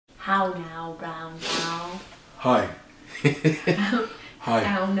How now, brown cow? Hi. Hi.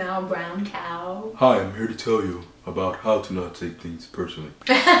 How now, brown cow? Hi, I'm here to tell you about how to not take things personally.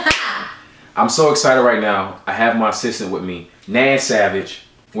 I'm so excited right now. I have my assistant with me, Nan Savage.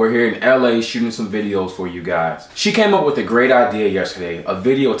 We're here in LA shooting some videos for you guys. She came up with a great idea yesterday, a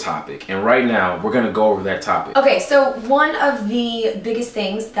video topic, and right now we're gonna go over that topic. Okay, so one of the biggest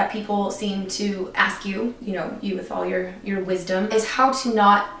things that people seem to ask you, you with all your wisdom, is how to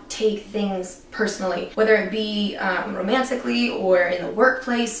not take things personally, whether it be romantically or in the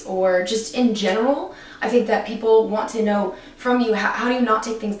workplace or just in general. I think that people want to know from you, how do you not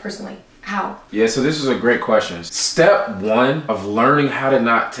take things personally? How? Yeah, so this is a great question. Step one of learning how to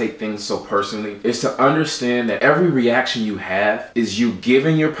not take things so personally is to understand that every reaction you have is you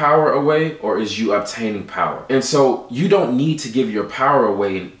giving your power away or is you obtaining power. And so you don't need to give your power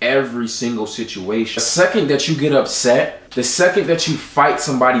away in every single situation. The second that you get upset, the second that you fight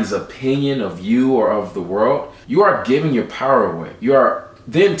somebody's opinion of you or of the world, you are giving your power away. You are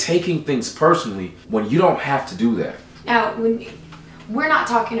then taking things personally when you don't have to do that. Now, we're not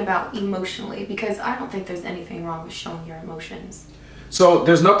talking about emotionally, because I don't think there's anything wrong with showing your emotions. So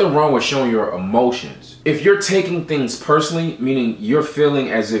there's nothing wrong with showing your emotions. If you're taking things personally, meaning you're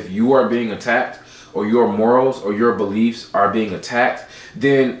feeling as if you are being attacked or your morals or your beliefs are being attacked,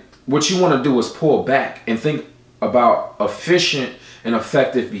 then what you want to do is pull back and think about efficient and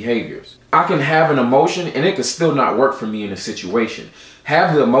effective behaviors. I can have an emotion and it could still not work for me in a situation.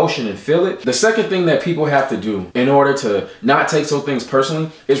 Have the emotion and feel it. The second thing that people have to do in order to not take so things personally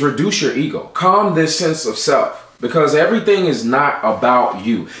is reduce your ego. Calm this sense of self, because everything is not about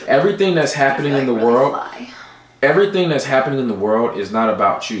you. Everything that's happening in the world, everything that's happening in the world is not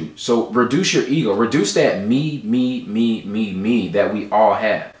about you. So reduce your ego. Reduce that me that we all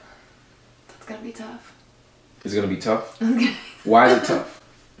have. That's gonna be tough. It's gonna be tough? Why is it tough?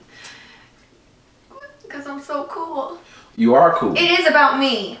 Because I'm so cool. You are cool. It is about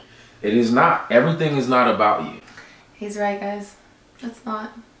me. It is not. Everything is not about you. He's right, guys. It's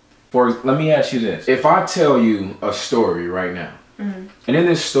not. Let me ask you this. If I tell you a story right now, and in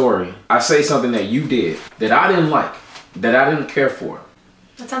this story, I say something that you did that I didn't like, that I didn't care for.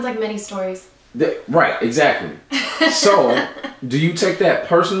 That sounds like many stories. Right, exactly. So, do you take that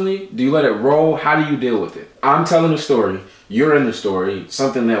personally? Do you let it roll? How do you deal with it? I'm telling a story. You're in the story,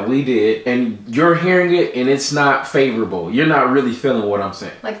 something that we did, and you're hearing it and it's not favorable. You're not really feeling what I'm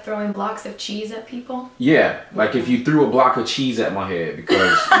saying. Like throwing blocks of cheese at people? Yeah, like if you threw a block of cheese at my head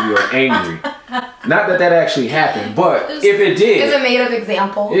because you were angry. Not that that actually happened, but if it did. It's a made up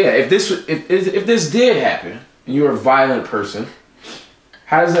example. Yeah, if this did happen, and you're a violent person,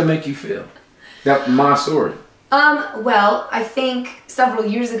 how does that make you feel? That's my story. Well, I think several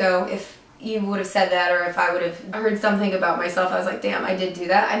years ago, if you would have said that, or if I would have heard something about myself, I was like, damn, I did do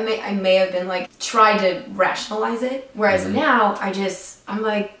that. I may have been like, tried to rationalize it. Whereas now, I'm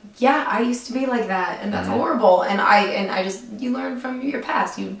like, yeah, I used to be like that, and that's horrible. And you learn from your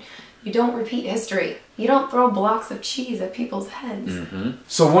past. You don't repeat history. You don't throw blocks of cheese at people's heads.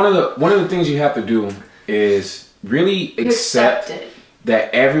 So one of the things you have to do is really accept it.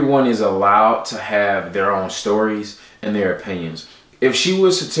 That everyone is allowed to have their own stories and their opinions. If she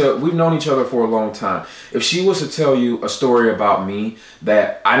was to tell, we've known each other for a long time. If she was to tell you a story about me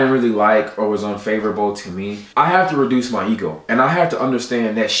that I didn't really like or was unfavorable to me, I have to reduce my ego. And I have to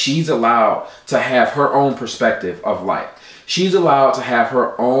understand that she's allowed to have her own perspective of life. She's allowed to have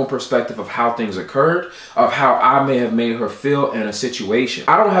her own perspective of how things occurred, of how I may have made her feel in a situation.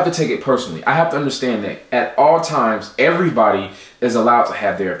 I don't have to take it personally. I have to understand that at all times, everybody is allowed to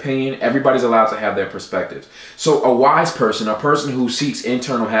have their opinion. Everybody's allowed to have their perspectives. So a wise person, a person who seeks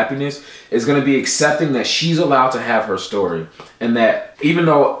internal happiness, is going to be accepting that she's allowed to have her story. And that even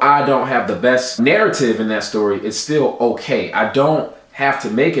though I don't have the best narrative in that story, it's still okay. I don't have to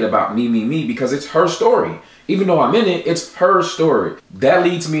make it about me, because it's her story. Even though I'm in it, it's her story. That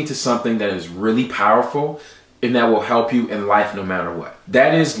leads me to something that is really powerful and that will help you in life no matter what.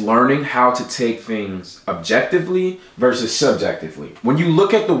 That is learning how to take things objectively versus subjectively. When you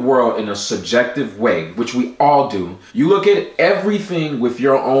look at the world in a subjective way, which we all do, you look at everything with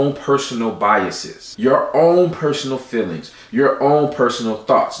your own personal biases, your own personal feelings, your own personal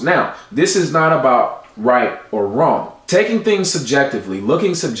thoughts. Now, this is not about right or wrong. Taking things subjectively,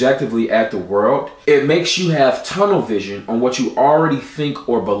 looking subjectively at the world, it makes you have tunnel vision on what you already think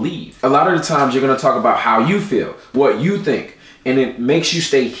or believe. A lot of the times you're going to talk about how you feel, what you think. and it makes you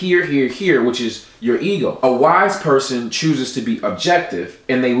stay here, here, here, which is your ego. A wise person chooses to be objective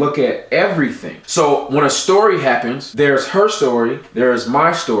and they look at everything. So when a story happens, there's her story, there's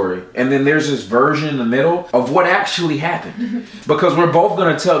my story, and then there's this version in the middle of what actually happened. Because we're both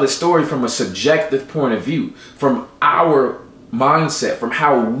going to tell the story from a subjective point of view, from our mindset, from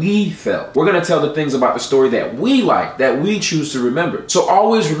how we felt. We're going to tell the things about the story that we like, that we choose to remember. So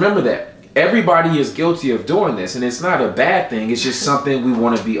always remember that. Everybody is guilty of doing this, and it's not a bad thing. It's just something we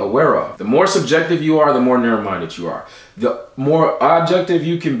want to be aware of. The more subjective you are, the more narrow-minded you are. The more objective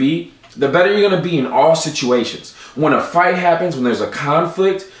you can be, the better you're going to be in all situations. When a fight happens, when there's a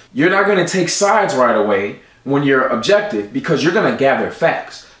conflict, you're not going to take sides right away when you're objective, because you're going to gather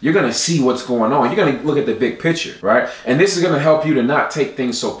facts. You're going to see what's going on. You're going to look at the big picture, right? And this is going to help you to not take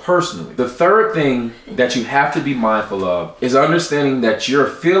things so personally. The third thing that you have to be mindful of is understanding that your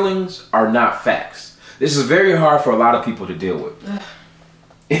feelings are not facts. This is very hard for a lot of people to deal with.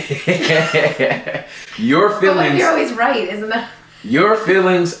 Your feelings... But you're always right, isn't that? Your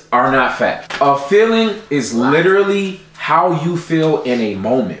feelings are not facts. A feeling is literally how you feel in a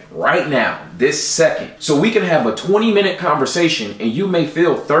moment, right now, this second. So we can have a 20-minute conversation and you may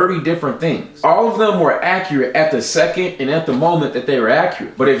feel 30 different things. All of them were accurate at the second and at the moment that they were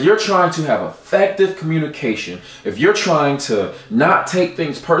accurate. But if you're trying to have effective communication, if you're trying to not take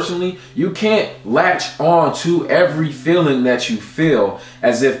things personally, you can't latch on to every feeling that you feel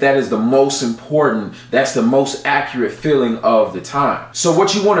as if that is the most important, that's the most accurate feeling of the time. So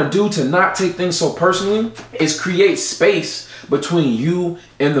what you want to do to not take things so personally is create space between you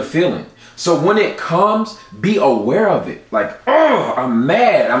and the feeling. So when it comes, be aware of it. Like, oh, I'm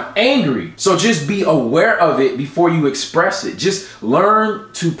mad, I'm angry. So just be aware of it before you express it. Just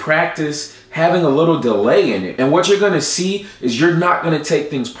learn to practice having a little delay in it. And what you're going to see is you're not going to take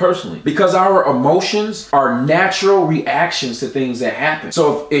things personally, because our emotions are natural reactions to things that happen.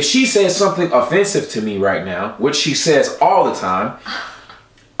 So if she says something offensive to me right now, which she says all the time,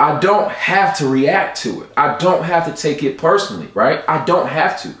 I don't have to react to it. I don't have to take it personally, right? I don't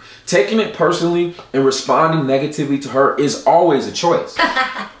have to. Taking it personally and responding negatively to her is always a choice.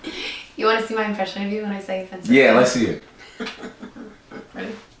 You want to see my impression of you when I say offensive? Yeah, let's see it.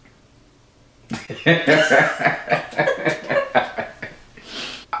 Ready?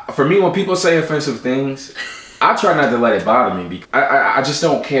 For me, when people say offensive things, I try not to let it bother me because I just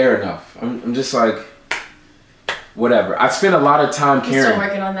don't care enough. I'm just like, whatever. I spend a lot of time caring. I'm still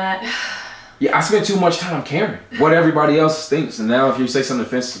working on that. Yeah, I spend too much time caring what everybody else thinks. And now if you say something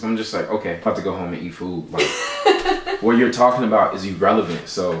offensive, I'm just like, okay, I'm about to go home and eat food. Like, what you're talking about is irrelevant.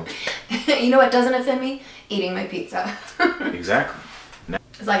 So you know what doesn't offend me? Eating my pizza. Exactly.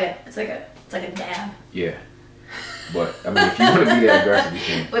 It's like a dab. Yeah. But I mean, if you want to be that aggressive, you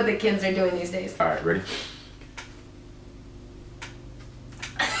can. What the kids are doing these days. All right, ready?